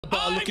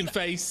butter-looking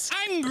face.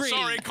 Angry.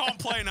 Sorry, can't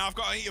play now. I've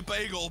got to eat a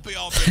bagel.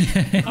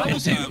 BRB. I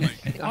was here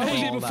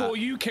before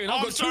you came.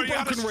 I've got sorry, two you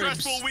had a broken ribs.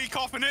 stressful week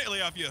off in Italy,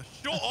 have you?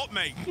 Shut up,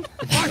 mate.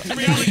 Back to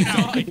reality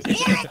now. Load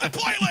up the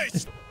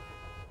playlist.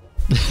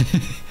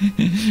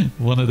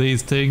 One of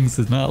these things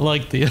is not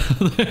like the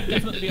other.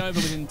 Definitely be over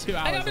within 2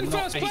 hours. Hey, I'm in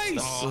first place.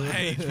 Oh,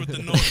 Haych with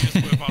the naughtiest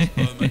whip out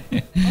permit.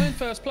 I'm in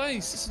first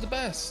place. This is the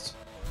best.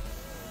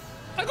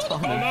 I got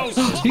the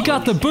boost. He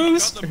got the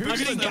boost. I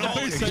didn't get the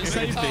boost, so it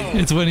saved me.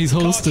 It's when he's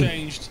hosting.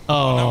 Changed.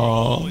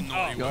 Oh,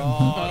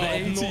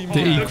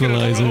 the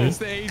equalizer.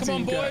 Come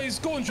on, boys.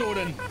 Go on,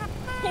 Jordan.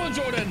 Go on,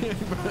 Jordan.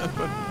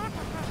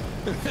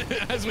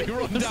 As we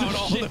run down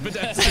all the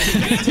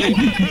pedestrians.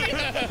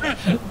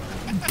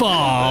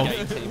 Bob.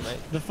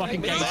 The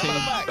fucking gay team.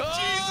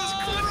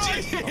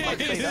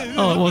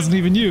 Oh, it wasn't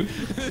even you.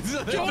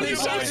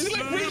 Johnny's so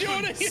slippery,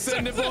 Johnny.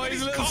 Send it,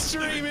 boys. Little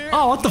stream here.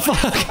 Oh, what the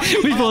fuck?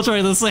 We both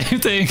tried the same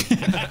thing.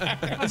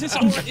 Is this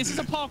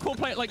a parkour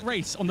play like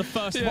race on the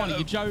first one? Are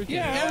you joking?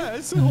 Yeah,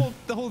 it's the whole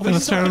We're gonna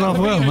start it off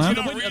well, man.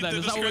 For the winter, then.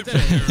 Is that what we're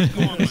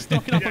doing?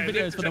 Stocking up on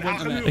videos for the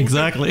winter, then.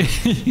 Exactly.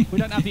 We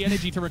don't have the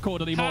energy to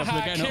record anymore, so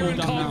we're getting it all Kieran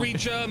done can't now. read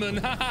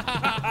German.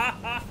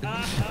 Oh, no.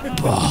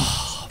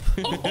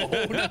 Hey,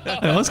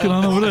 what's going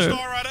on over there?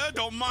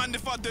 Don't mind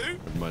if I do.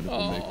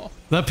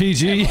 That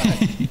PG?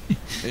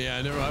 Yeah,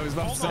 I know. I was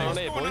about to say. What's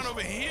going on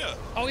over here?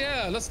 Oh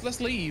yeah,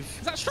 let's leave.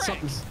 Is that Shrek?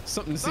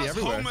 Something to see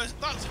everywhere.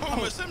 That's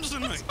Homer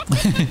Simpson, mate.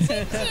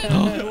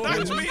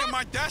 That's me at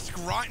my desk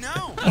right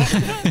now.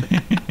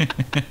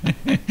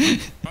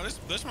 Oh,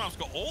 this map's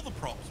got all the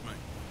props, mate.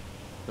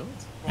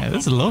 Yeah,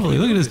 this is lovely.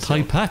 Look at this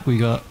tight pack we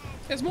got.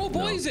 There's more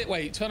boys.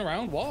 Wait, turn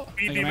around. What? What?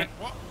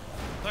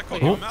 They're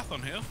calling math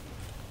on here.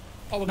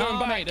 Oh, we're going No,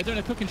 back. mate, they're doing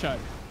a cooking show.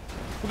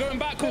 We're going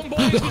back. Come on,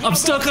 boys. I'm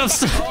stuck.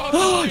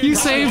 You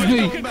saved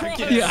me.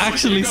 You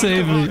actually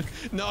saved me.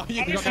 No,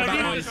 you got Come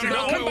back, boys.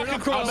 back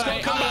across.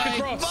 Come back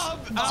across.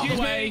 Excuse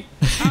me.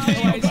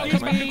 Come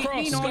back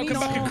across. Come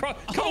back across.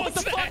 Come on,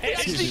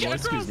 Excuse me.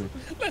 Let's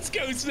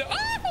go. Excuse me.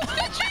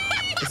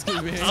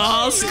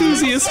 Oh,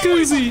 Scoozy,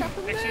 Scoozy.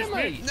 Excuse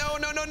me. No.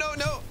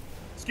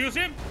 Excuse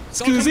him.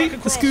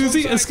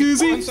 Scoozy.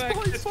 Excuse him.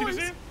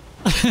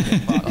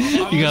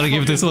 You gotta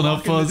give this one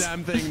up, Fuzz.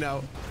 Damn thing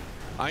now.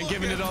 I ain't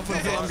giving it up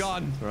until I'm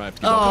gone. Right.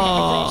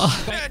 Oh,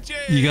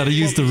 you gotta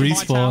use the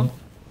respawn.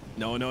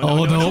 No.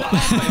 Oh no.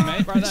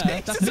 Mate, right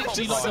there. That's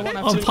literally like the one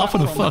I'm popping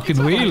a fucking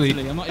wheelie.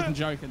 I'm not even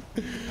joking.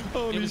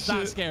 It was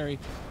that scary.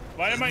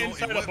 Why am I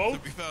inside a boat?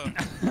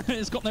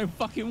 It's got no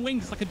fucking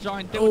wings. It's like a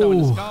giant dildo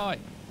in the sky.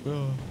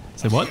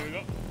 Say what? Here we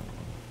go.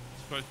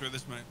 Supposed to be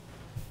this, mate.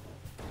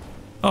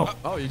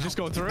 Oh, you just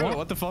go through it?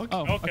 What the fuck?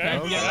 Oh, Okay.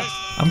 okay. Yeah.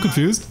 I'm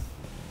confused.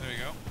 There you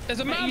go. There's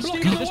a man You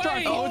blocking stupid the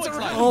distract. way. Oh, it's a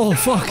rat. Oh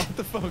fuck. What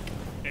the fuck?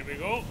 Here we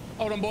go.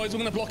 Hold on, boys. We're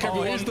gonna block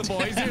everyone. Here's the boys.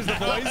 Why is there a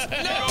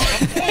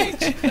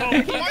on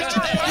the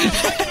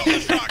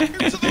track?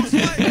 Who's those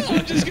legs?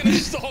 I'm just gonna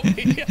stop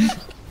here.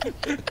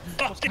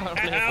 Fucking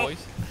hell.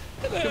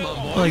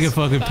 Like a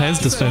fucking Pez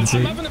I'm dispenser.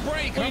 having a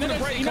break. I'm having a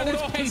break. You know Hold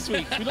those on. pace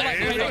weeks. We look like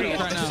Here we pace go. weeks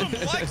right now. Some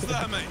legs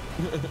there, mate.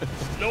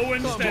 Slow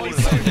and steady.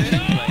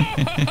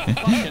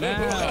 Fucking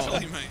hell.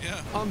 Actually, mate,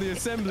 yeah. On the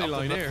assembly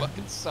line here.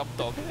 Fucking sub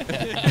dog.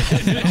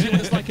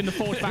 It's like in the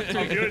Ford Oh,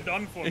 factory. you're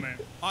done for, man.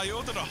 I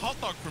ordered a hot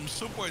dog from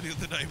Subway the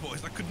other day,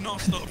 boys. I could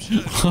not stop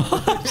shitting.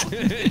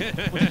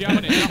 What did you have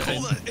on it?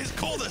 Nothing. It's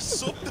called a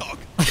sub dog.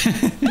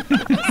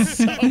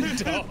 What's up, I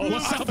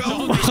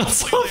felt really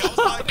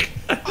completely.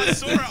 I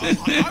saw it. I was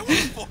like, I want a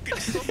fucking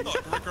sub dog.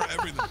 Regret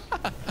everything.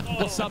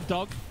 What's up,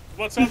 dog?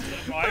 What's up?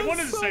 I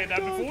wanted to say that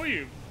before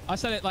you. I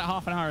said it like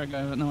half an hour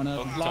ago, but no one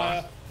heard.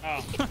 Liar.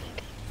 Oh.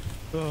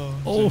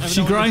 Oh,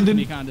 she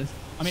grinding.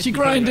 She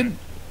grinding.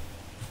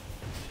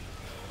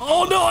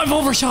 Oh no, I've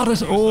overshot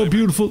it. Oh,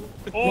 beautiful.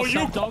 Oh, What's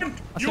you up, dog? cunt.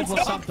 I You said,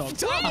 what's up, cunt.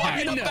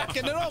 dog? You're not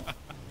backing it up.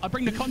 I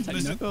bring the content,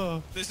 you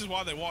know? This is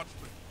why they watch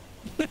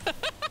me.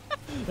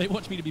 They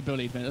watch me to be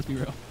bullied, man. Let's be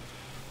real.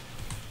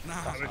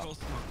 Nah, of course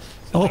not.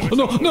 Oh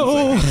no,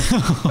 no.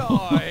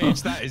 Oh,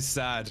 H, that is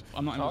sad.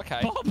 I'm not. Okay.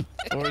 Bob.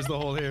 Where's the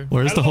hole here?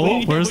 Where's the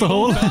hole? Where's the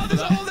hole? Oh,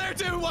 there's a hole there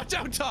too. Watch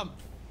out, Tom.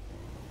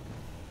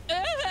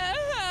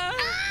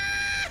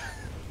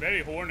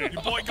 Very horny.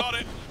 Your boy got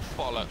it.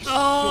 Bollocks.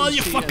 Oh,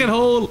 you fucking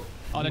hole.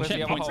 Oh, the Where's the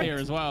checkpoint's other here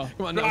hole? as well.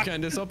 Come on now,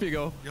 Candace. Up you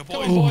go. Your Come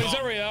boy on, boys. got it.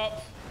 Hurry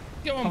up.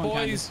 Come on, Come on,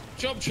 boys.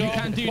 Chop, chop.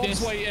 can do Bob's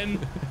this. waiting.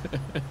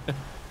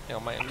 Yeah,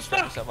 mate, I'm just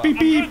stretching myself out. Beep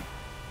beep.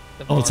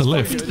 Oh, it's a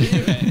lift.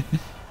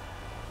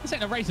 This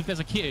ain't a race if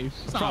there's a queue.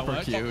 It's not how it Proper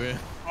works. queue. Yeah.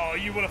 Oh,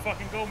 you want to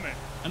fucking go, man?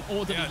 An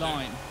orderly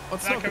line.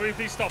 What's Now, up? can we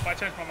please stop? I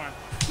changed my mind.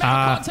 Man,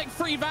 I can't take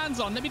 3 vans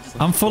on. Let me just.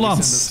 I'm full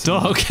on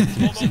stuck.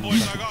 Hold on,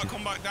 boys. I gotta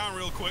come back down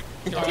real quick.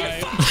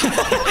 Alright.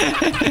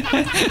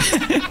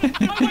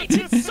 I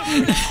waited so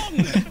long.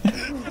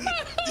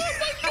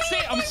 That's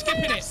it. I'm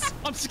skipping it.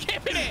 I'm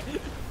skipping it.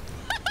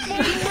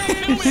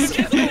 I'm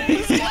skipping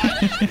it.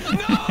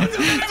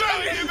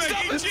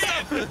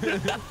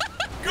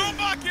 Go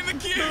back in the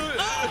queue!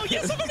 Oh,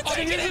 yes, I'm going to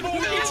take it. He takes the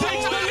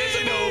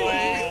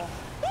lead.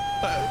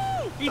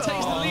 He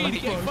takes the lead. He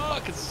gets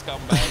fucked. Fucking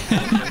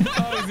scumbag.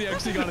 That was the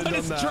actually got it I done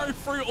just that. drove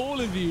through all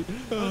of you.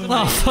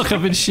 Oh fuck!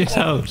 I've been shit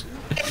out.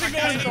 I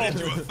did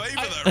you a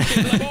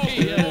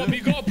favour there. Bob,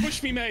 you gotta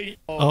push me, mate.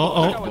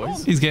 Oh,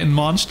 he's getting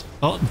munched.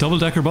 Oh, double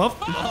decker Bob.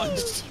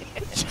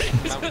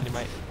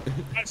 Mate.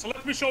 Right, so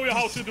let me show you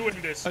how to do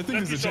this. I think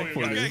Let there's me a show you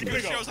checkpoint guys. here. Okay, Here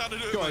we show go. us how to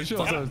do it. Go on, mate.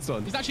 show us how it's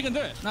done. He's actually gonna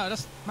do it. No,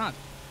 that's mad.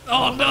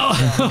 Oh no!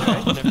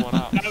 Everyone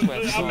out.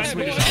 I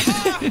swear.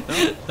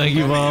 Thank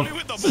you, Bob.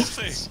 With the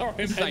bossy. Sorry,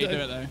 This is how you do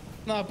it though.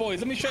 Nah, boys,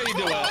 let me show you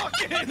do it.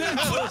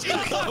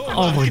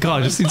 Oh my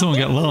god! I just seen someone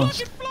get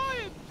launched.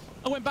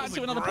 I went back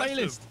to another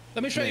playlist.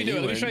 Let me show you do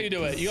it. Let me show you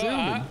do it. You got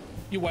that.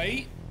 You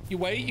wait. You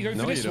wait. You go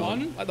No, for you this don't.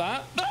 one like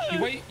that.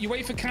 You wait. You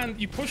wait for can.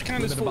 You push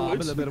Candace A bit of bob, a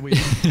forwards. little bit of weed.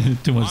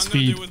 Too much I'm gonna do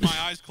speed. it with my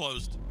eyes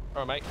closed.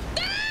 Alright,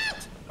 mate.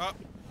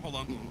 Hold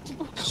on.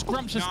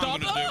 Scrumptious Now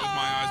I'm start. gonna do it with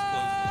my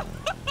eyes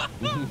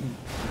closed.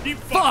 Keep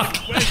Fuck!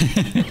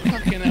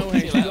 Fucking hell,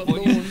 Haych, you got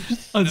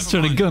launched. I was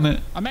trying to gun it.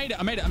 I made it.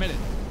 I made it. I made it.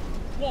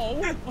 Whoa!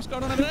 What's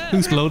going on over there?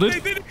 Who's They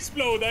loaded? did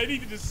explode. I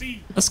needed to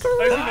see. A screw.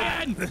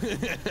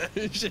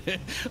 Shit.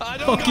 I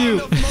don't Fuck got you.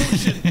 enough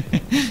motion.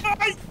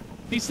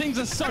 These things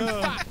are so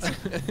fat.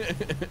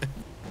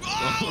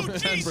 Oh,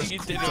 Jesus You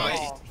did it,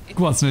 Christ. mate.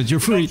 Go on, Snidge. You're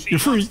free. You're I'm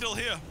free. still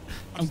here.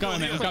 I'm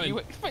going, still mate. I'm here.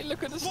 going. Mate,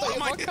 look at the What state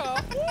am of I my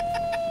car.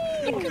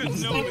 Look at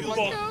no wheels.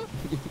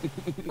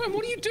 Man,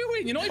 what are you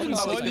doing? You're not even I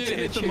slow. was did it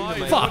hit the tune, mic?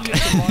 mate.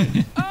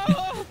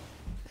 Fuck.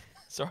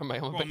 Sorry, mate.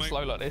 I'm a Come on, bit mate.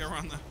 slow like Get this.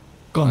 around there.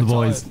 Go on,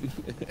 boys.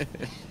 That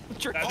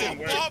Oh, didn't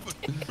work. Bob!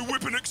 The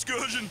whipping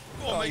excursion.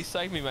 Go on, Oh, you mate.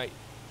 saved me, mate.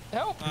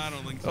 Help. I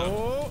don't think so.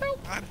 Oh.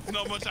 There's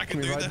not much I Can can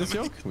we do ride there. this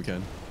mate. yoke? We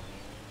can.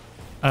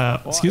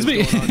 Excuse What me.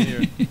 is going on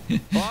here?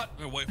 What?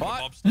 I'm gonna wait for What?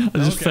 Bob's. I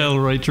just Okay. fell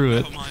right through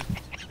it. Never mind.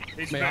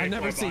 It's Mate, very I've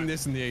never close seen by.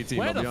 this in the A-Team,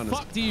 Where I'll be the honest.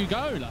 fuck do you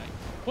go? Like,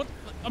 what?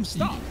 I'm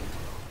stuck.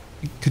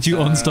 Could you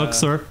unstuck,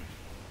 sir?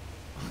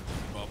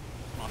 Bob,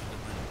 come on.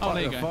 Oh,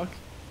 there you What the go. fuck?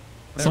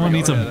 There Someone we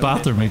needs go. to Yeah,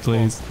 batter me,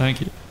 please.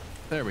 Thank you.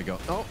 There we go.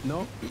 Oh,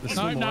 no. There's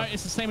No, one no, more.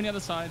 it's the same on the other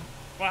side.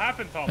 What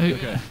happened, Tom? Hey.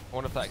 Okay. I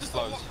wonder if that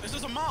explodes. This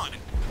is a mine.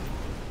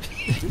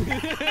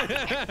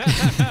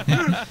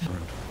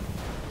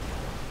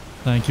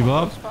 Thank you,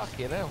 Bob.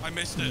 Fucking hell. I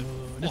missed it.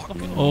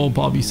 Oh,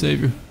 Bob, you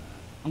savior.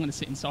 I'm gonna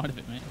sit inside of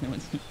it, mate.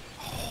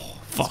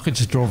 Fuck, it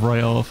just drove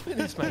right off.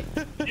 This, mate.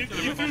 You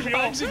threw me I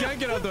off. actually can't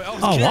get out the way. Oh,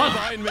 Oh, it's what?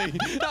 behind me.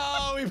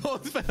 No, we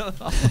both fell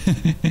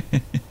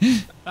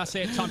off. That's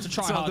it. Time to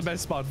try It's not hard. the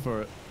best spot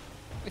for it.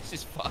 This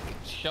is fucking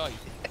shite.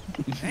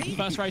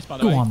 First race, by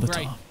the Go way. on the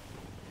Great. top.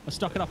 I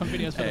stuck it up in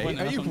videos for the Hey,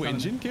 winter. are that's you what I'm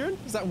telling whinging, Kieran?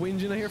 Is that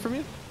whinging I hear from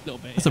you? A little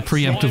bit. That's a yeah.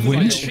 preemptive Slime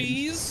winch.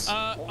 cheese.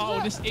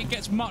 It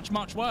gets much,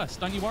 much worse.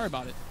 Don't you worry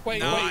about it.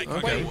 Wait, No, wait, I-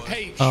 wait. okay.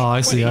 Hey. Oh,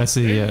 I see, wait. I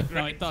see, yeah.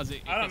 No, it does.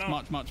 It I don't gets know.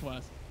 much, much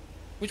worse.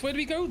 Which way do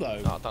we go though?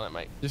 No, I've done it,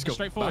 mate. Just go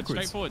Straight forward,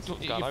 backwards. straight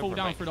forward. You Going fall over it,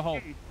 down mate. through the hole.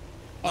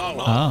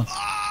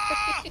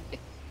 Ah.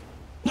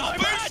 No,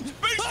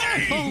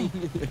 Boosty!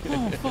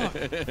 Oh, fuck.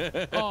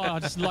 Oh, I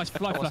just light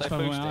fly What's flashed that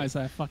over my boosting? eyes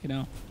there. Fucking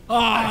hell. Oh,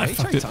 I Hey,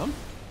 fucked try it. Tom.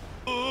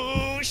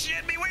 Oh,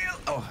 shit, me wheel!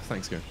 Oh,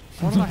 thanks, Kieran.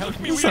 What am I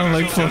helping You sound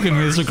like fucking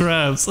Mr.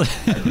 Krabs.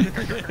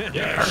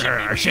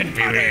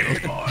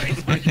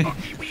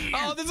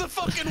 Oh, there's a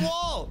fucking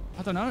wall!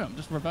 I don't know. I'm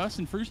just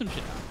reversing through some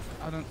shit.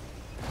 I don't.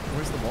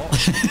 Where's the wall?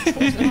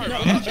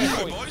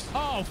 Boys.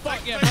 Oh, fuck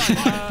yeah,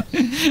 Brian.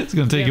 It's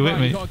gonna take Yeah, you with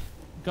Brian, me. you gotta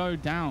go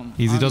down.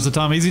 Easy does it,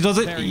 Tom. Easy does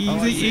it. Very- Easy, Oh,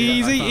 I see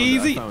easy, that. I found it, I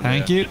easy. found it,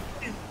 Thank yeah. you.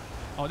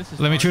 Oh, this is.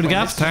 Let me through the fine.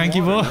 gaps. Thank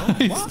you, boys.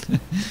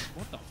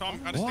 Tom,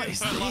 I just need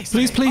to turn left.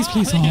 Please, please, Oh,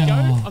 please. there you go.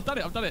 Oh. I've done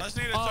it. I've done I it. just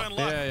need to Oh, turn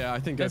left. Yeah, I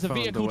think there's I a found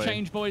the vehicle way.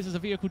 change, boys. There's a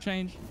vehicle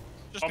change.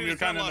 Just Tom, need you're to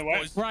turn kind of in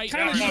left, the way. boys. Right.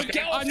 Candace, Yeah, you fuck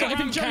get off I'm the not even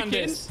ramp, joking.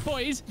 Candace.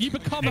 Boys, you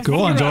become a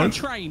Go on, fucking George.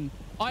 train.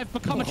 I've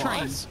become a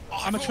train.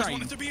 Oh, I'm a I've always train.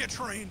 wanted to be a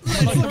train.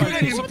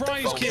 Brilliant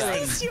surprise, Kieran.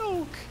 What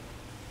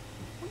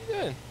are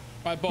you doing?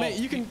 Right, Bob.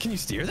 Mate, can you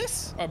steer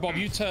this? Right, Bob,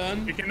 you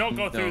turn. You cannot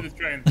go through this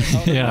train.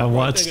 Yeah, I Right,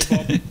 watched. there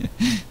you go,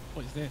 Bob.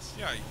 What is this?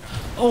 Yeah, you can.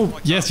 Oh,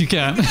 yes, you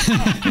can.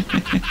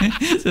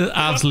 It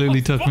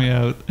absolutely took me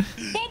out.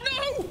 Bob,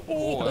 no!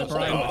 Oh, that's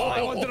right.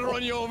 I wanted to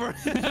run you over.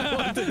 I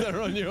wanted to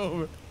run you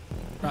over.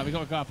 Right, we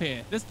gotta go up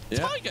here. There's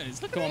Yeah.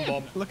 tigers. Look Come at on,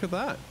 them. Bob. Look at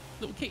that.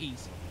 Little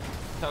kitties.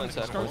 Turning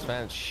circles,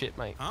 van, shit,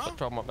 mate. Huh? Stop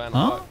driving my van.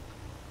 Huh? Huh?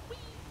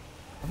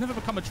 I've never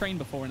become a train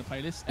before in a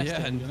playlist. Yeah,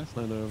 to be honest.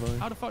 I know.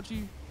 How the fuck do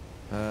you?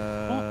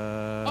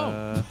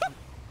 Oh.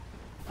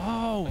 Oh,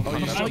 Oh,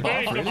 you how shut do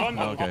off, you- really?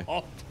 Oh, Okay.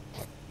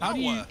 How do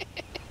you?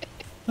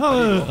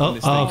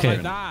 Oh, okay.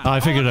 Like that. I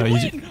figured I out. can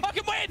You win! I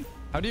can win!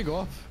 How do you go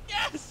off?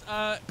 Yes!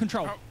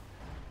 Control.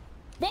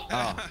 What?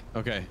 Ah,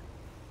 okay.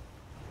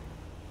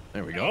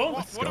 There we go. Oh,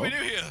 Let's What do go. we do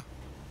here?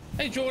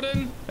 Hey,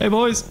 Jordan. Hey,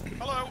 boys.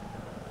 Hello.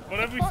 What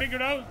have we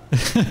figured out?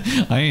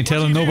 I ain't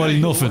telling nobody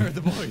Where are nothing.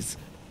 the boys?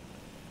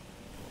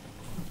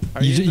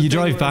 Are You, in the you thing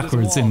drive where there's a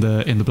backwards in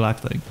wall? the black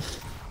thing.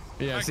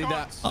 Yeah, I see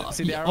can't that?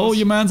 See the arrows? Oh,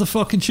 your man's a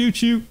fucking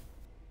choo-choo.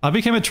 I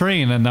became a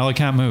train and now I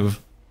can't move.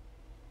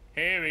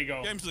 Here we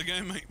go. Game's the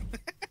game, mate.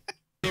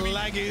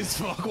 Laggy as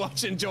fuck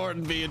watching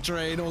Jordan be a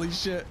train. Holy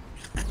shit.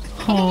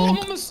 Oh,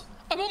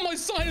 I'm on my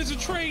side as a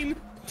train.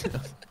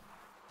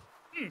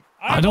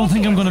 I don't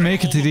think I'm gonna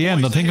make it to the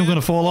end. I think I'm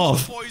gonna fall All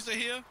off. the boys are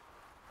here.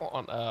 What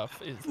on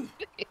earth is this?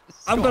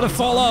 I'm gonna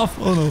fall off.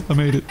 Oh no, I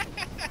made it.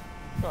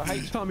 Oh,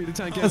 hey, Tommy the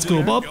Tank Let's go,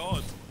 Engineer. Bob.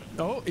 God.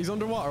 Oh, he's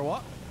underwater.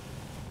 What?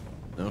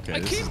 Okay. I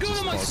this keep is going just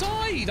on my fog.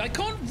 side. I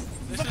can't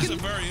This is a fucking...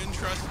 very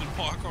interesting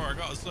parkour, I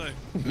gotta say.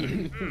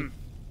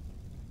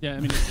 Yeah, I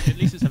mean, at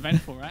least it's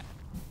eventful, right?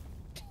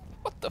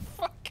 what the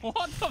fuck?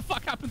 What the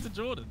fuck happened to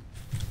Jordan?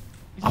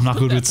 I'm not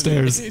good with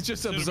stairs. He's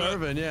just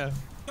observing, yeah.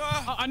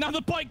 Ah, And now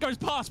the bike goes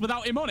past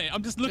without him on it.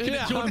 I'm just looking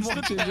Yeah, at Jordan I'm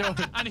watching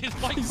Jordan. and his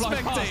bike's He's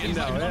flying past. spectating He's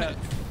now, not on yeah. it.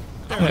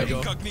 I'm in go.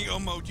 incognito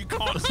mode, you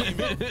can't see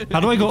me. How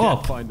do I go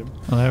up? Find him.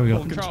 Oh, there we go.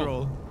 Full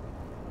control.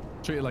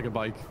 Treat it like a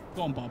bike.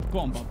 Go on, Bob. Go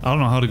on, Bob. I don't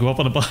know how to go up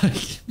on a bike.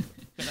 Get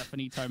that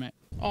finito, mate.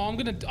 Oh, I'm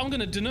gonna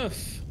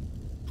denuff.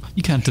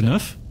 You can't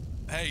enough.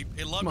 Hey,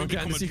 it let Come me on,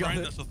 become Candace, a you got train.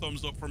 it. That's a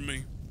thumbs up from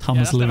me.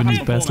 Thomas that's living what his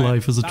I'm best for, mate.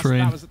 life as a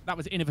train. That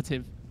was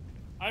innovative.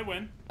 I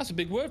win. That's a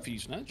big word for you,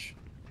 Snatch.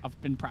 I've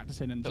been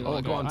practicing and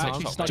Oh, go on, I Tom.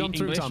 actually studied Jump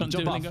through, English Tom. on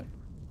Jump off. Duolingo.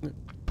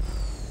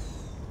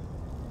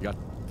 You got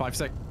 5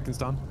 seconds,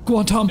 Tom. Go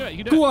on, Tom. Do it,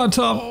 you do Go it. on,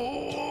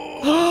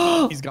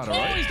 Tom. He's got it Oh,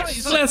 right. he's done it.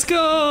 He's done it. Let's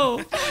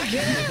go.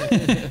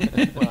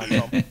 Well,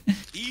 Tom.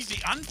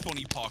 Easy and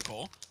funny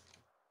parkour.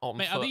 On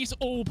Mate, foot. are these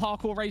all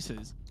parkour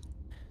races?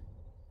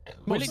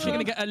 We're literally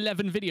going to get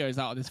 11 videos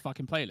out of this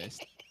fucking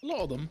playlist. A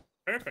lot of them.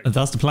 Perfect.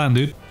 That's the plan,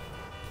 dude.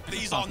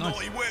 These are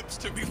naughty whips,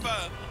 to be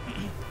fair.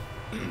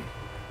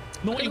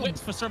 Naughty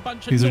whips for a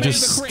bunch of These are naughty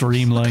just whips.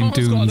 streamlined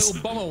The car's got a dunes.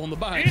 little bummer on the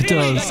back. It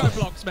does. Lego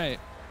blocks, mate.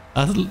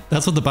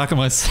 That's what the back of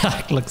my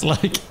sack looks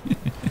like.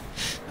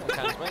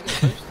 Can't make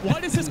it, boost. Why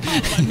does this car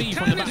look like me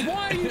from the Candace, back?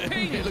 why are you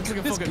pink? It looks like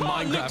a This fucking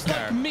car Minecraft looks car.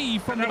 like me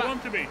from I the back.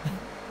 want to be.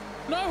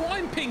 No,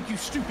 I'm pink, you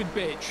stupid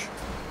bitch.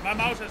 My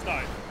mouse has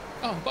died.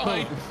 Oh,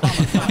 bye.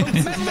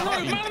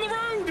 Man on the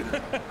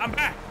road! I'm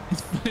back.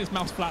 His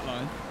mouth's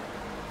flatline.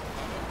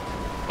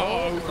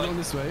 Oh, going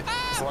this way.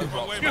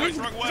 Wrong way, mate,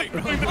 wrong way.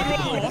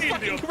 Oh, I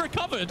fucking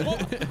recovered.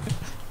 What?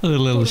 A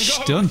little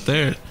stunt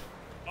there.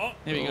 Oh,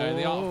 Here we go.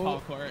 The art of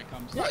parkour. Here it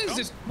comes.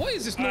 What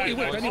is this naughty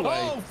whip Alright, anyway?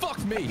 Oh, fuck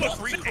me.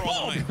 Free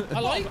crawl, mate. I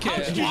like How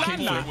it. did you land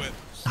Fucking that? whip.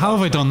 How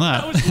have I done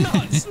That that? was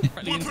nuts.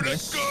 Friendly Whip an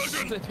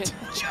inspiration.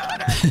 excursion.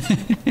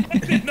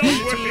 no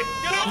way.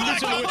 Get on that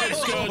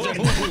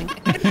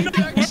You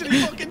actually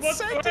fucking What's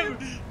sent him.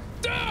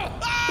 Go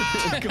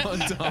on,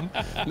 Tom.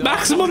 No,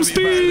 Maximum I don't wanna be a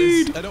part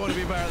of this. speed. I don't want to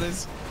be a part of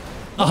this.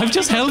 I've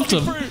just helped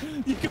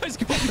him. You guys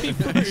got me Actually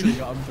through.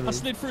 got him through. I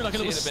slid through like a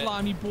little See you in a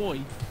slimy bit. boy.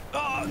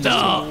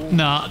 No,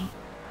 nah.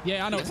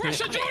 Yeah, I know.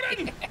 Pressure,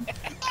 Jordan!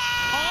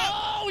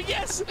 Oh,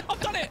 yes! I've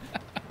done it!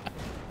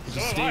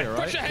 Steer, right?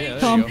 Pressure, Yeah, Haych. there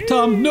Tom, you go.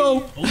 Tom, no.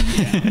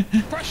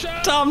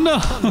 Pressure! Tom, no.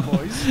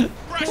 Boys.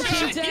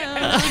 Pressure.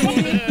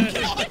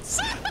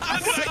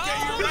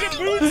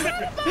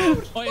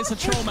 Oh, it's a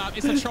troll map.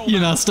 It's a troll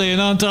You're map. not staying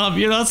on, Tom.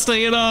 You're not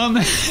staying on.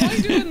 Why are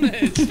you doing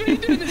this? Why are you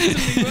doing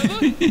this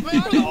to me,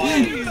 brother?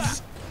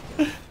 Please.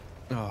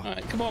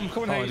 Alright, come on,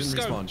 Oh, I Haych, didn't let's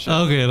go. respond. Shit.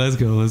 Okay, let's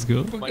go. Let's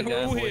go.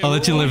 We're all here. I'll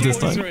let you All live the this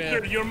boys time. are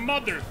here. Your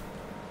mother.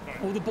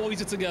 All the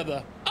boys are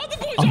together. Oh, the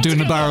boys I'm are doing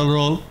a together. barrel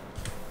roll.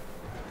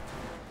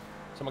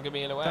 Someone give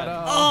me a little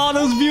Ta-da. Oh,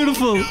 that was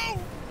beautiful.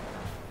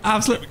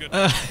 Absolutely.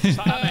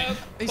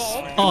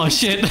 Oh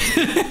shit!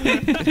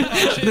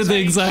 Did the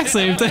exact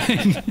same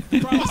thing.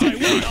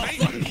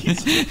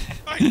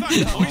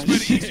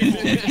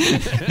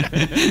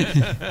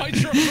 I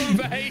drove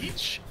over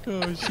Haych.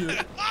 Oh,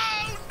 shit.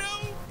 Oh,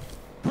 no.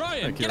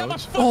 Brian, get out my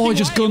Rog. fucking Oh, I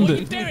just way. gunned What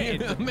it. are you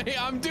doing?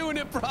 Mate, I'm doing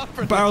it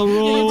properly. Barrel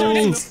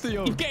rolls.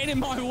 You're getting in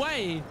my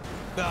way.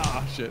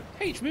 Ah, shit.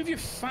 Haych, move your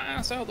fat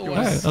ass out the way.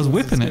 Right, I was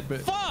whipping it.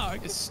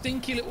 Fuck! You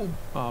stinky little...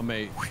 Oh,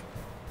 mate.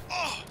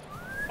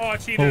 Oh,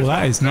 cheaters. Oh,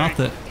 that is not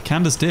that.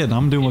 Candace did.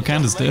 I'm doing what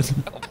Candace did.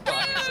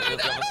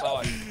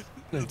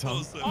 Hey,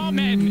 Tom. Oh,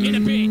 man, in a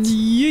bit.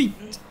 Yeet.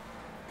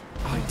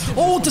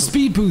 Oh, the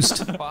speed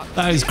boost.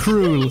 That is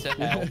cruel.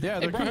 Yeah,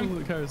 they're cool,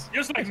 the cars.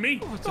 Just like me.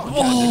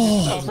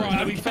 Oh, Brian,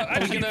 are we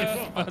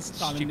gonna... First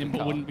time in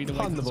nimble wouldn't be the way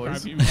On to the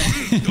describe boys.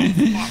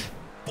 you.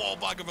 Ball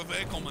bag of a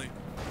vehicle, mate.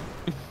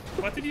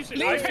 What did you say?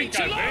 Leave I think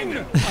Haych I alone.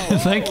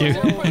 banged Thank you.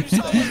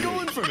 Someone's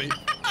going for me.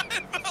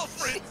 Fell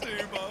for it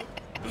too, man.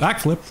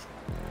 Backflip.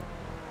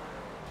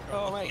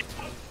 Oh, mate.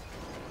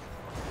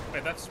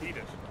 Wait, that's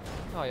Swedish.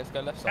 Oh, you have to go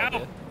left side Ow.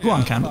 here. Go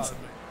on, Candace.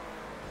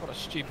 What a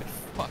stupid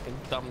fucking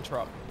dumb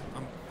truck.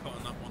 I'm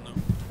cutting that one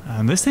now.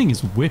 And this thing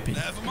is whipping.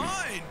 Never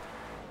mind.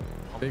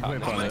 Big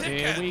whip on it.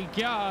 Here we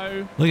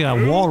go. Look at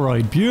that wall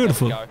ride.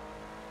 Beautiful. Go. Hi,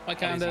 He's got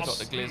the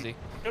Candace. glizzy.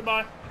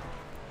 Goodbye.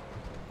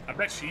 I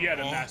bet she had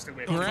a nasty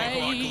whip. Great.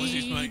 Like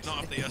glizzies, mate,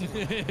 not after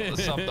yesterday. The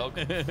sub dog.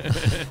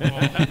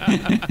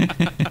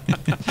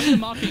 Pay the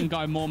marketing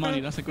guy more money.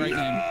 That's a great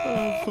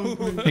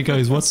name. Hey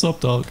guys, what's up,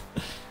 dog?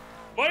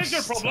 What is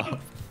your problem?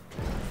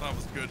 That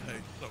was good, hey.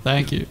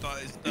 Thank you.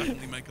 That is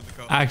definitely making the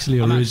cut.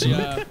 Actually I'm, actually,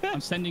 original.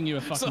 I'm sending you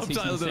a fucking cease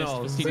and Subtitles and desist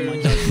all. for stealing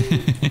my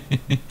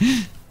joke.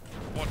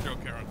 Watch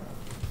out, Karen.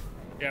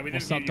 Yeah, we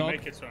What's didn't up, see you dog?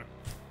 make it, so.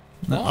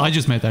 No, I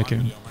just made that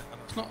Video, coon. mate. I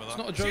don't remember It's that.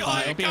 not a joke. See you mate.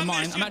 later, It'll be in mine.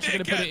 Candace, I'm you actually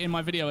going to put dickhead. it in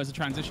my video as a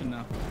transition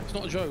now. It's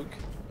not a joke.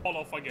 Fall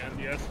off again,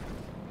 yes.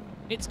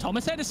 It's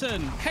Thomas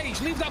Edison. Haych,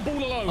 leave that ball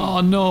alone.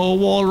 Oh no,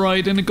 wall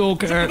ride in a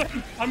go-kart.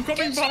 I'm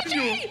coming behind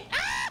you.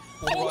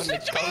 Oh,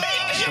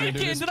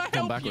 did I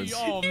help backwards. you?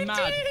 Oh,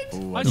 mad.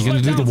 You're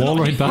gonna do the wall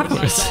ride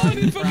backwards?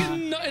 You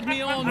fucking nutted me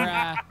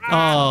on.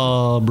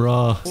 Oh,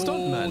 bro.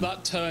 Oh,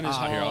 that turn is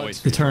hard.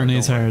 The turn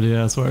is hard,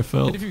 yeah, that's where I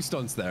felt. Did a few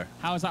stunts there.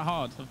 How is that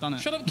hard? I've done it.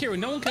 Shut up, Kieran.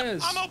 No one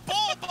cares. I'm a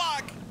ball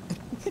bag.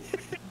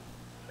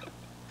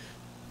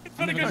 It's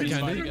very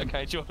good.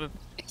 Okay, Jordan.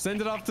 Send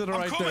it off to the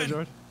right there, coming.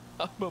 Jordan.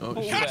 I'm a ball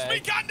Catch me,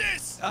 bag.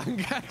 Candice. I'll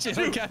catch it.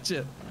 I'll catch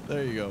it.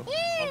 There you go.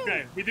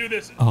 Okay, we do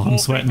this. Oh, I'm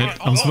sweating it.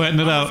 I'm sweating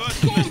it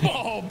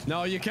out.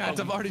 No, you can't.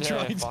 I've already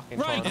tried.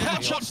 Right,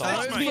 catch up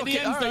to me at the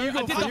end, though.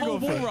 I did the whole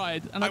wall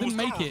ride, and I didn't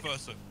make it.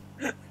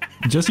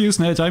 Just you,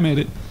 Snedge, I made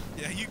it.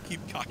 Yeah, you keep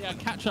cocking. Yeah,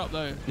 catch up,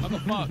 though. I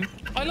got fucked.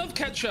 I love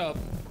ketchup.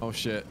 Oh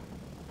shit.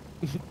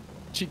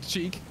 Cheek to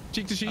cheek.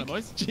 Cheek to cheek. Hello,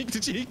 boys. Cheek to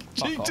cheek.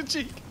 Cheek to off.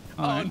 cheek.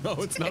 Oh no,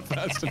 it's not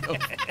fast enough.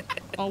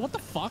 Oh, what the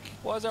fuck?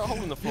 Why is there a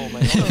hole in the floor,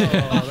 mate?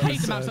 I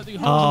hate maps that do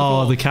holes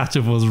Oh, in the the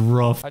catch-up was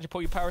rough. How'd you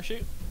pull your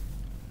parachute?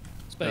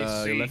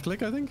 Space. Your left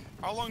click, I think.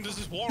 How long does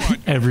this war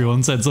ride go?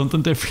 Everyone said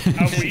something different.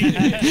 How we?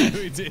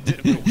 We did.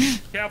 Careful Not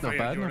here,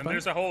 bad, Jordan. not bad.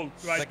 There's a hole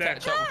right there.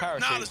 Catch up and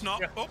parachute. No, there's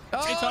not. Yeah. Oh,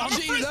 Oh,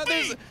 jeez, that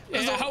is.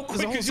 Is that how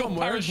quick is your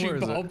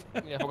parachute, Bob?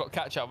 Yeah, I've got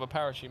catch up with a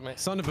parachute, mate.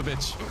 Son of a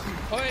bitch.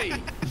 Oi.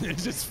 It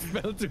just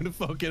fell through the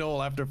fucking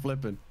hole after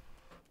flipping.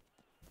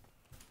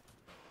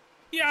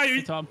 Yeah,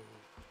 you. Tom.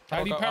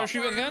 How do you Go up.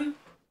 parachute again?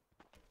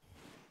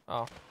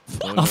 Oh,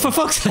 Oh, for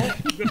fuck's sake.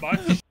 Goodbye.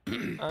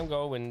 I'm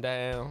going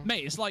down.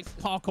 Mate, it's like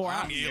parkour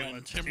I'm out.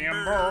 yelling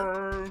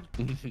timber.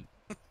 Timber.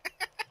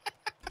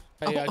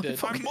 Hey, I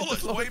did. My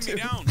mullet's weighing me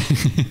down.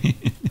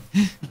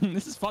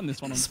 This is fun,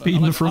 this one on foot. Speed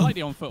in the front. I like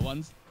the on foot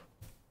ones.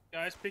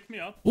 Guys, pick me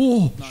up.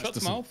 Oh, Shut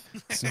the mouth.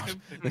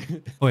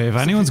 wait, if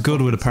anyone's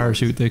good with a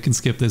parachute, they can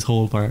skip this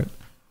whole part.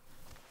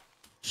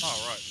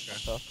 Oh, right.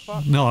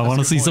 Okay. No, I want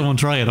to see point. someone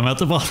try it. I'm at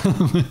the bottom.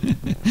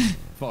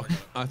 Fuck.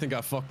 I think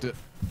I fucked it.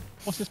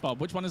 What's this, Bob?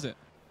 Which one is it?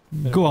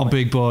 Go on,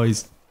 big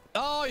boys.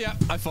 Oh yeah,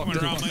 I fucked Coming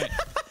it. around, mate.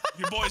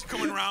 Your boy's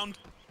coming around.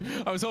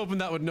 I was hoping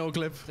that would no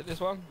clip. Is it this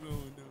one?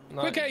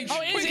 No. Quick, Haych. Oh,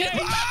 it is it?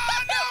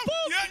 Ah, no!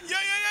 Yeah.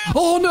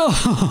 Oh no!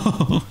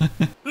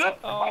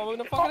 Oh, we're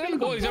in a fucking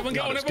Boys, everyone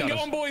get on, Got it, everyone get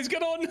got on, boys,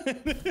 get on.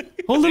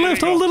 Hold the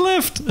lift, hold the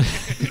lift.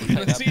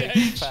 Take that See you, big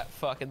Haych. fat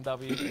fucking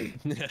W.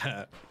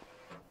 Yeah.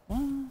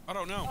 I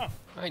don't know.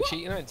 I ain't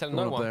cheating, I ain't telling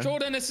no Up one. there.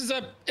 Jordan, this is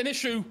an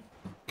issue.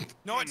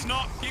 No, it's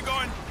not. Keep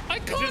going. I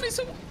can't, it's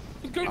a...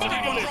 Go Keep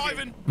back. on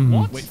driving.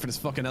 What? Wait for this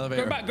fucking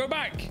elevator. Go back, go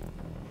back.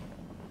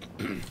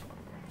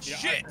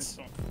 Shit.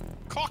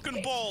 Cock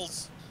and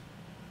balls.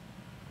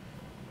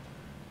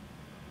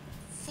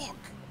 Fuck.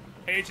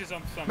 Haych is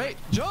on something. Mate,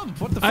 jump!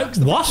 What the fuck?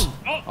 What?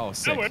 Oh,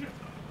 sick. that one.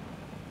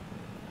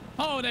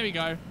 Oh, there we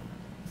go.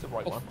 It's the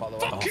right one, by the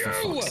way. Fuck you!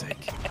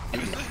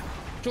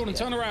 Jordan,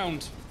 turn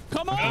around.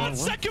 Come on,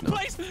 second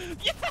place.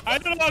 Yeah. I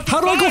don't know How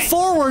do I go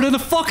forward in a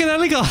fucking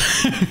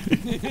helicopter?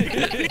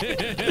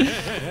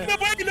 No,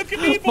 wait, look at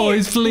me, boy.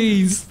 Boys,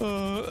 please.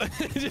 No,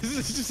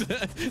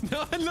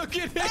 look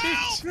at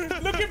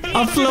it! Look at me.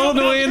 I'm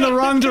floating away in the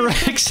wrong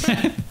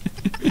direction.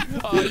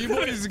 Oh, you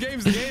boys, the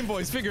game's the game,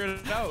 boys. Figure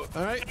it out,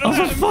 alright? Oh,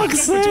 for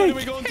fuck's Which one are sake.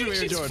 we going through here,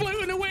 She's Jordan?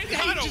 floating away.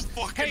 I don't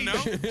fucking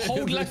know.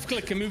 Hold left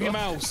click and move your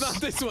mouse. It's not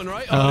this one,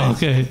 right? Oh, it is.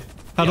 okay.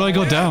 How do I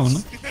go down?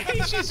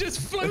 She's just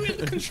floating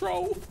the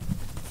control.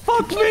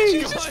 Fuck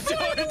me. Come on,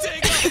 Jordan,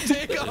 take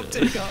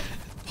off.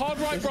 Hard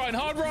right, Brian,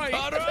 hard right.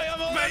 Alright,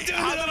 I'm on Mate,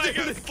 how did I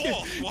get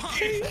fourth?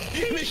 Why?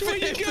 Where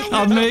you going?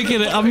 I'm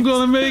making it. I'm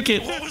gonna make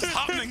it. What was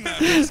happening there?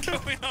 What's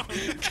going on?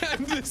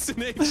 Candace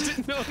and H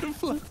didn't know to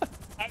fly.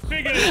 I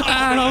figured it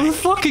out. And I'm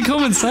fucking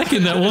coming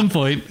second at one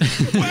point.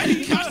 Where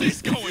did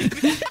Candice going?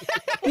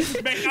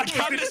 Mate, I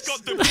Candice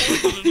got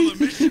deployed on another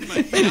mission,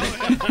 mate.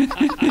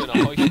 Doing a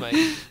hoist,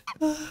 mate.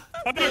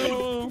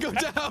 Go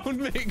down,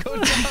 mate, go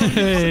down.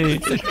 Hey.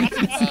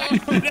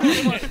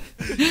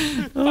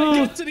 I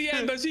get to the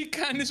end, I see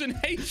Candice and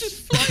Haych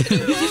just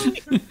flying around.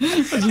 I'm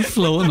just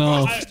floating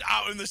off. Just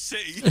out in the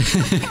city.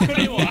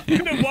 I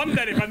could have won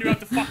that if I knew how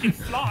to fucking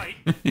fly.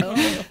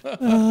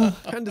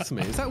 Candace,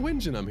 mate, is that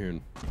whinging I'm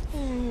hearing?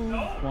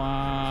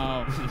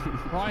 Wow.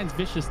 Brian's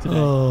vicious today.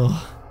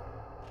 Oh,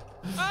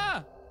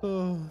 I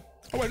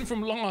went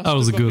from last. that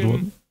was a to good fucking-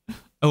 one.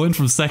 I went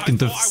from I second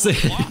to thought I was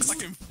last, sixth.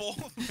 like in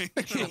fourth, mate.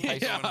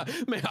 Yeah,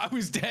 mate, I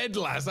was dead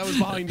last. I was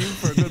behind you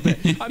for a good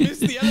bit. I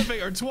missed the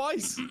elevator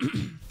twice.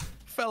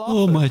 Fell off.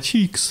 Oh, it. my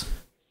cheeks.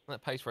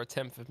 That pays for a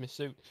tenth of my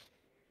suit.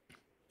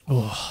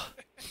 Oh.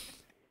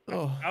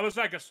 I was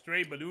like a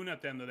stray balloon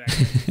at the end of that.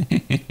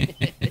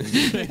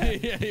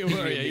 Yeah, you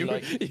were. Yeah,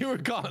 Really you were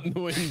caught in the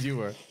wind. You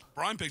were.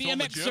 Brian picked all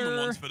the German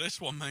ones for this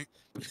one, mate.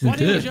 Why are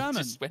they all did.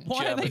 German? Just went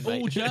Why are they German, all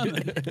mate. German?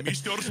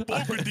 Mr.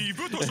 Spoken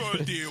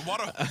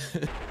what a...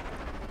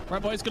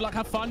 Right, boys, good luck.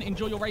 Have fun.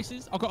 Enjoy your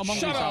races. I've got a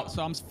mongoose Shut up. out,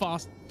 so I'm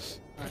fast.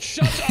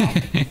 Shut up!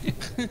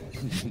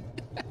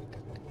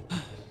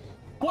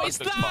 What is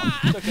Looks that?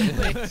 fun. Look at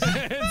this.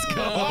 Let's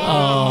go.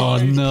 Oh,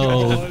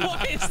 no.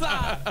 What is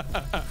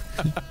that?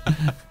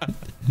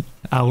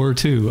 Hour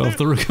 2 of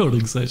the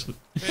recording session.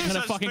 It says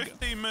fucking-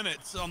 15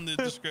 It's on the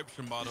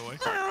description, by the way.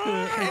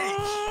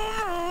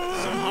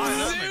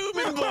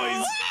 Zooming,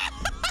 boys.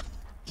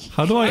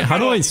 How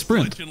do I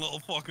sprint? Glitching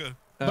little fucker.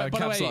 By the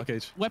Caps way, lock,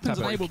 H. weapons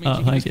Tap enabled H. means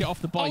you can thank just you. get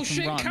off the bike Oh shit,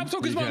 and run. Caps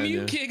Lock is my can, mute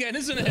yeah. key again,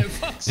 isn't it?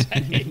 Fuck's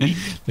sake.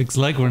 Looks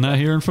like we're not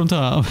hearing from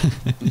Tom. By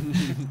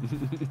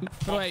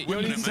the way, We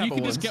only need to tap you it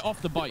can just once. get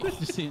off the bike.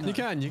 Just so you know. You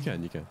can.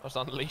 I was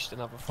unleashed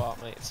another fart,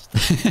 mate.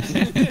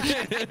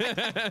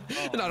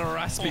 Not a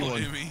raspy Follow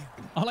one. me.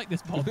 I like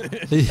this Bob.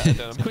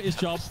 That Quit his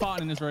job,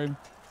 farting in his room.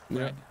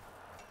 Yeah.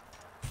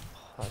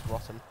 was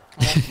rotten.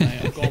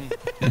 Mate, I've gone.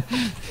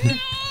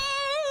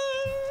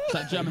 It's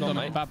that German done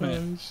it, bad mate.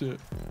 Oh, shit.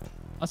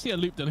 I see a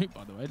loop de loop,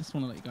 by the way. Just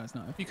want to let you guys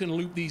know. You can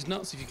loop these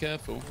nuts if you're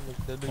careful.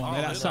 Come on,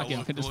 that's sucking.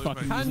 I can just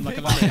fucking use them like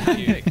a Handpicked. lamp.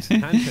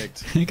 Handpicked.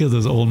 Handpicked. Because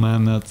those old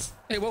man nuts.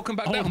 Hey, welcome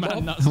back Oh down, man,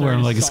 Bob. nuts Wearing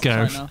wearing like a socks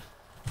right scarf.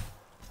 now.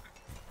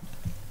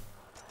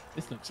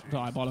 This looks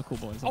diabolical,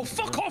 boys. Oh,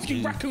 fuck off,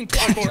 you raccoon Is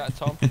cardboard. that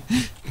Tom?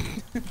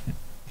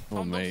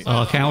 Oh, mate.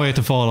 Oh, I can't wait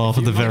to fall off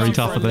at the very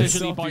top of this.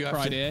 Leisurely Stop, you bike have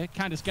ride to- here.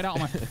 Candace, get out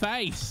of my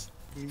face.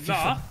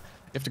 Nah. You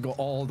have to go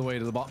all the way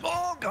to the bottom.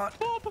 Oh, God.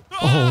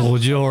 Oh,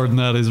 Jordan,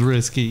 that is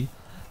risky.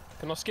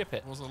 Can I skip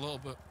it? Was a little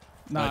bit.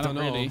 No, I not don't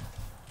know. really.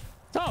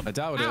 Tom, I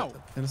doubt ow. it.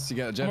 Unless you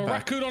get a I'm a jetpack.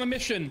 raccoon on a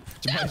mission.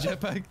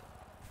 Jetpack.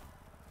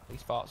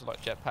 These farts are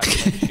like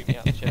jetpacks. They shoot me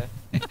out the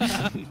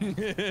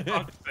chair.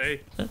 Fuck's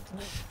sake.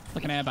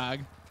 Like an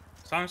airbag.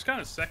 Sounds kind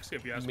of sexy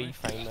if you ask me.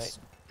 Methane, mate.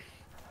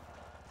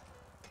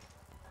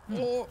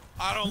 Oh,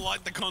 I don't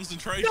like the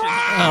concentration.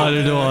 Oh,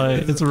 neither do I.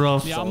 It's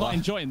rough. Yeah, I'm not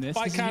enjoying this.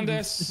 Bye, This isn't even-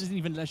 Candace. This isn't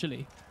even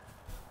leisurely.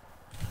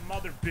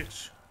 Mother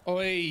bitch.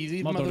 Oi,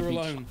 leave Mother mother beach.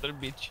 alone. Little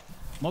bitch.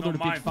 Mother Not the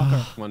big mine.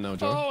 fucker. Come on now,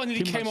 Jordan. Oh, I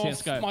nearly Too came much off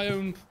CS:GO. my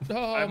own.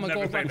 Oh I've my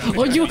never god. played raccoon. that.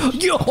 Oh,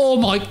 you, oh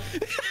my.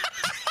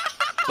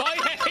 Bye,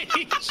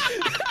 H.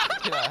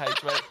 Get out,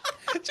 Haych, mate.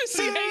 Just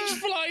see H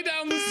fly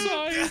down the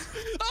side.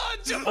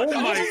 Oh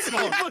my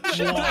god. What?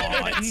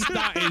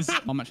 That is.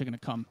 I'm actually going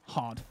to come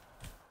hard.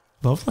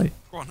 Lovely.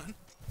 Go on then.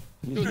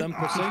 Do them,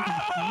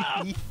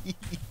 pussy.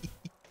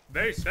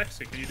 Very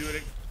sexy. Can you do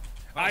it?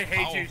 I hate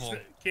you, powerful.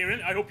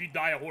 Kieran. I hope you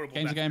die a horrible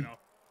Game's a death.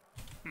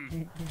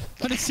 game.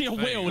 I didn't see a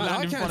wheel Man, land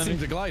I in front can't of seem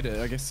me. to glide it.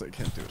 I guess I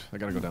can't do it. I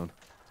gotta go down.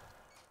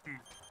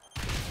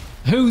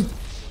 Who?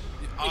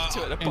 These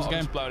two at the Game's a bottom game.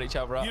 just blowing each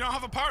other up. You don't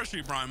have a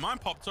parachute, Brian. Mine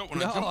popped up when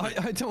No, I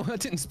jumped. I don't. I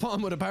didn't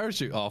spawn with a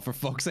parachute. Oh, for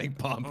fuck's sake,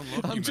 Bob. Oh,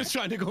 lucky, I'm just mate.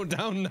 trying to go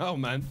down now,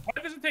 man.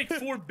 Why does it take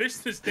 4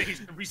 business days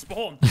to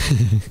respawn?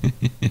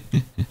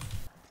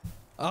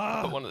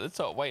 Ah. Put one at the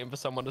top, waiting for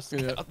someone to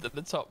Yeah. scout at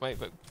the top, mate.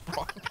 But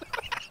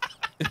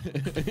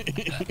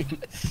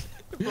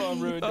Brian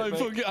ruined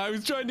it, mate. I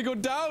was trying to go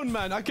down,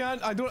 man. I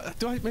can't. I don't.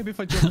 Do I? Maybe if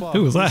I jump off.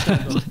 Who was that?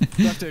 Do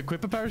I have to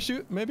equip a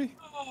parachute? Maybe.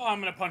 Oh, I'm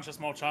gonna punch a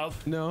small child.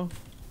 No.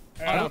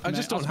 Uh, I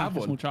just don't have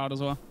Small one. child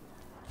as well.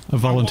 I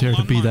volunteer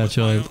to be Landmine that was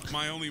child.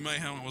 My only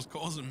mayhem I was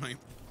causing, mate.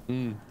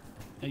 Yeah,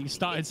 you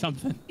started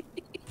something.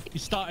 You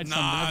started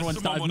something. Nah, Everyone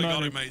someone started would've got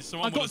murdering. it, mate.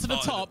 Someone I got would've to the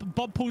started top.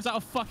 Bob pulls out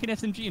a fucking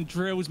SMG and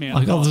drills me.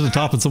 I got to the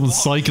top and someone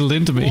cycled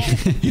into me.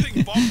 You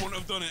think Bob wouldn't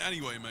have done it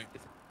anyway, mate?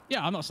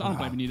 Yeah, I'm not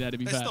blaming you there, to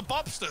be It's fair. the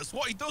Bobsters.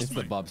 What he does, It's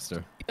the mate.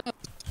 Bobster. I'm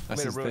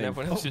That's gonna his ruin thing.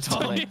 everyone else's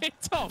Tom. time, mate.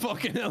 Tom.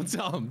 Fucking hell,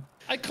 Tom.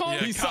 I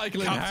can't. He's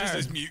cycling Caps is hard.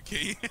 his mute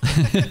key.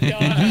 Yeah,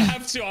 I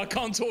have to. I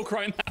can't talk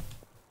right now.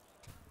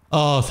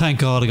 Oh, thank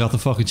God I got the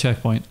fucking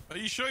checkpoint. Are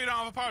you sure you don't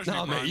have a parachute,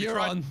 No, mate, Brian? You you're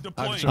tried on.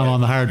 deploying I've it. tried. I'm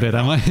on the hard bit,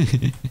 am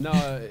I?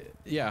 No,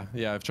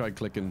 yeah, I've tried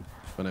clicking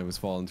when I was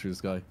falling through the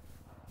sky.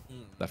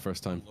 That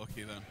first time.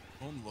 Unlucky then.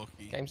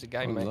 Unlucky. Game's a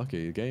game, mate.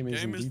 Unlucky. The game is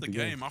Game is indeed the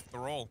game,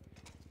 after all.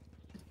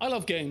 I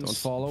love games, Don't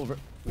fall over.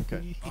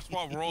 Okay. That's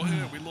why we're all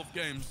here. We love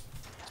games.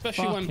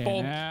 especially when Fucking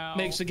Bob hell.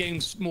 makes the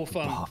games more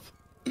fun.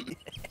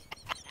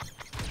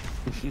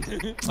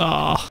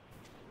 Ah,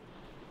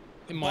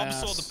 In my Bob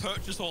ass. saw the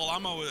purchase all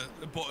ammo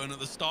button at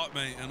the start,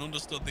 mate, and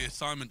understood the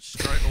assignment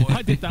straight away.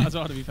 I did that as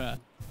well, to be fair.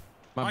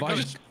 My I got bike.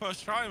 it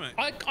first try, mate.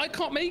 I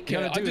can't make You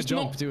it. gotta I do a just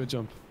jump. not. Do a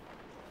jump.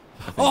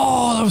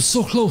 oh, that was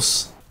so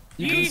close.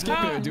 You can skip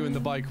Yeehaw! it doing the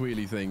bike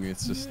wheelie thing.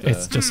 It's just.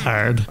 It's just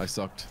hard. I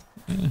sucked.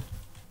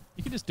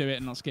 You can just do it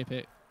and not skip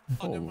it.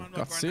 Oh, never mind, got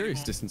not serious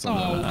anymore. distance Oh,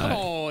 on that. come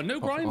on. No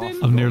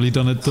grinding. I've nearly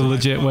done it the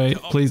legit way.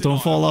 Please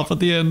don't fall off at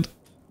the end.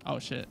 Oh,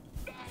 shit.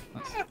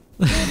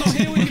 I'm not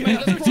here with you,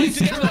 mate. Let's grind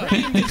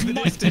together.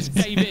 Mike just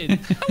gave in.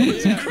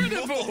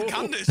 Incredible.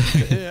 Candice.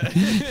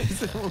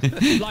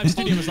 Live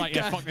studio was like,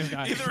 yeah, fuck this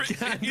guy. Either has he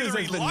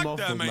been lagged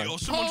there, muffled, mate, man. or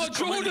someone Oh, just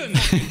come in and Jordan.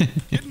 fucking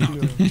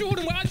kidnapped him.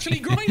 Jordan, we're actually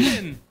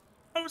grinding.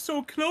 I was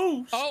so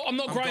close. Oh, I'm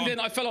not I'm grinding.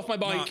 gone. I fell off my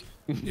bike.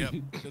 Yeah,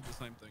 did the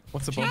same thing.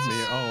 What's the button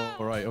here? Oh,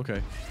 all right,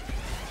 okay.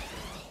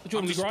 I'm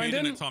Jordan, you just speeding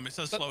grinding? it, Tom. It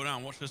says slow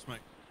down. Watch this, mate.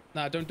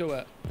 Nah, don't do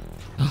it.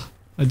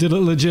 I did it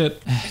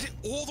legit. Is it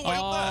all the way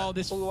Oh, up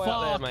this All the way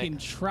out there, fucking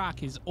mate.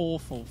 track is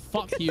awful.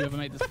 Fuck you, whoever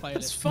made this It's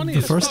playlist. funny. The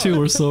as first fuck. two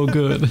were so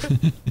good.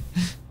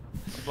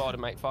 Blind,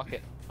 mate. Fuck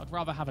it. I'd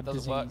rather have a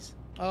Doesn't work. disease.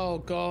 Oh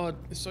god,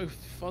 it's so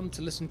fun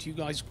to listen to you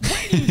guys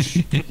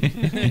cringe.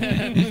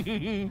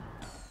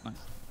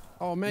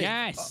 Oh, mate.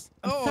 Yes.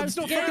 Oh, there's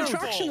no fucking beautiful.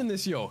 traction in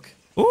this yoke.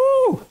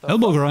 Ooh,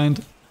 elbow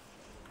grind.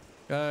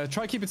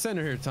 Try keep it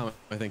center here, Tom.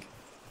 I think.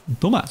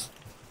 Dumbass.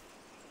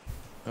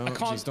 Oh, I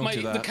can't, geez, don't do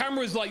mate. that. The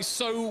camera's like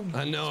so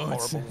I know.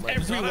 It's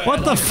everywhere.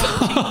 What the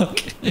fuck?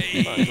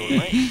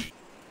 Hey.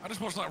 I just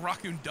watched that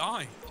raccoon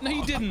die. No,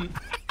 you didn't.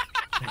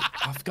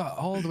 I've got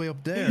all the way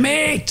up there.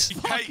 Mate!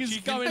 Hey, is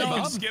you going can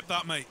on? skip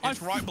that, mate.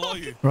 It's right below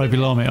you. Right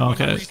below me,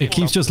 okay. It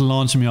keeps just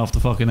launching me off the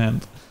fucking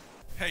end.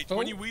 Hey,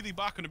 when you wheelie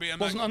back on the BMX,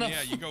 Wasn't enough.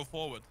 yeah, you go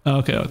forward.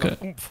 Okay,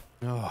 okay.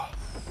 Oh.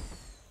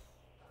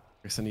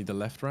 Guess I need the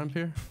left ramp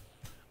here.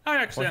 I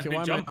Why, accidentally why,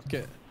 am I jumped. not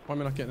get, why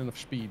am I not getting enough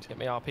speed? Get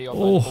me RP on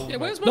Oh. Yeah,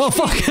 where's my No,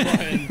 speed, fuck.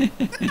 Brian?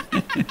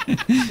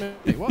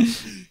 Wait, what?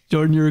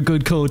 Jordan, you're a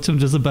good coach. I'm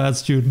just a bad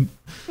student.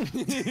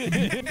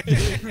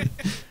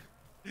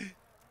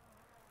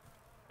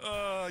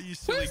 You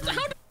silly green.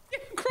 How did you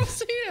get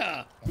across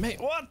here?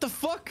 Mate, what the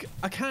fuck?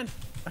 I can't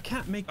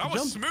make the That jump.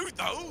 was smooth,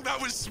 though. That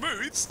was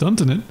smooth.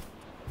 Stunting it.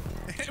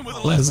 Hit him with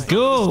a Let's left.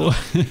 go.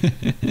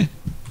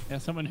 Yeah,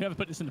 someone whoever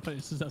put this into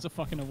place deserves a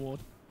fucking award.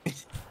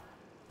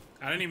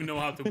 I didn't even know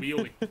how to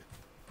wheelie.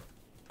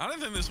 I don't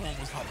think this one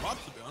was that bad,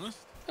 to be honest.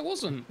 It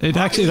wasn't. It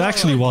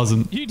actually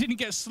wasn't. You didn't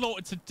get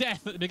slaughtered to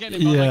death at the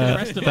beginning. Like the Yeah,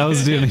 rest of that us.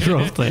 was the only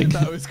rough thing.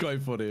 That was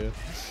quite funny.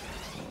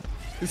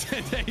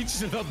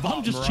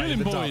 I'm just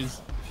chilling,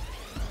 boys.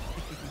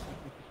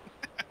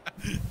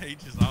 H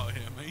is out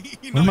here, mate.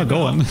 Where am I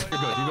going? You're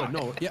good, you're good.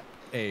 No, yeah.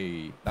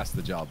 Hey, that's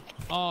the job.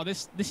 Oh,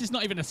 this is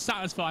not even a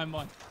satisfying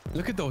one.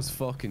 Look at those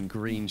fucking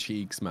green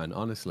cheeks, man.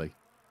 Honestly.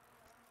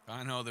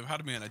 I know, they've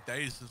had me in a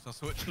daze since I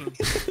switched them.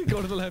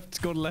 Go to the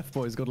left. Go to the left,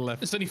 boys. Go to the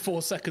left. It's only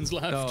 4 seconds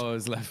left. Oh,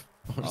 it's left.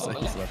 4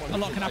 seconds left. A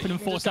lot can happen in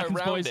can 4 just go seconds,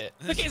 round boys. it.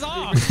 Look at his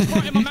arse,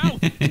 right in my mouth.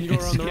 Can you go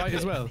around the right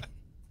as well?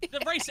 The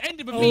race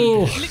ended with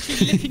Oh. me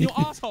literally licking your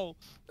asshole.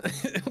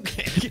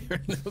 Okay,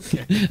 Kieran,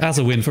 okay. That's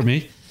a win for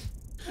me.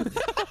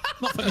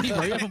 Not for me,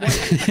 bro. You haven't won.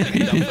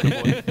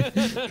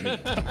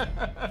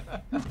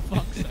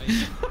 Fuck's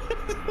sake.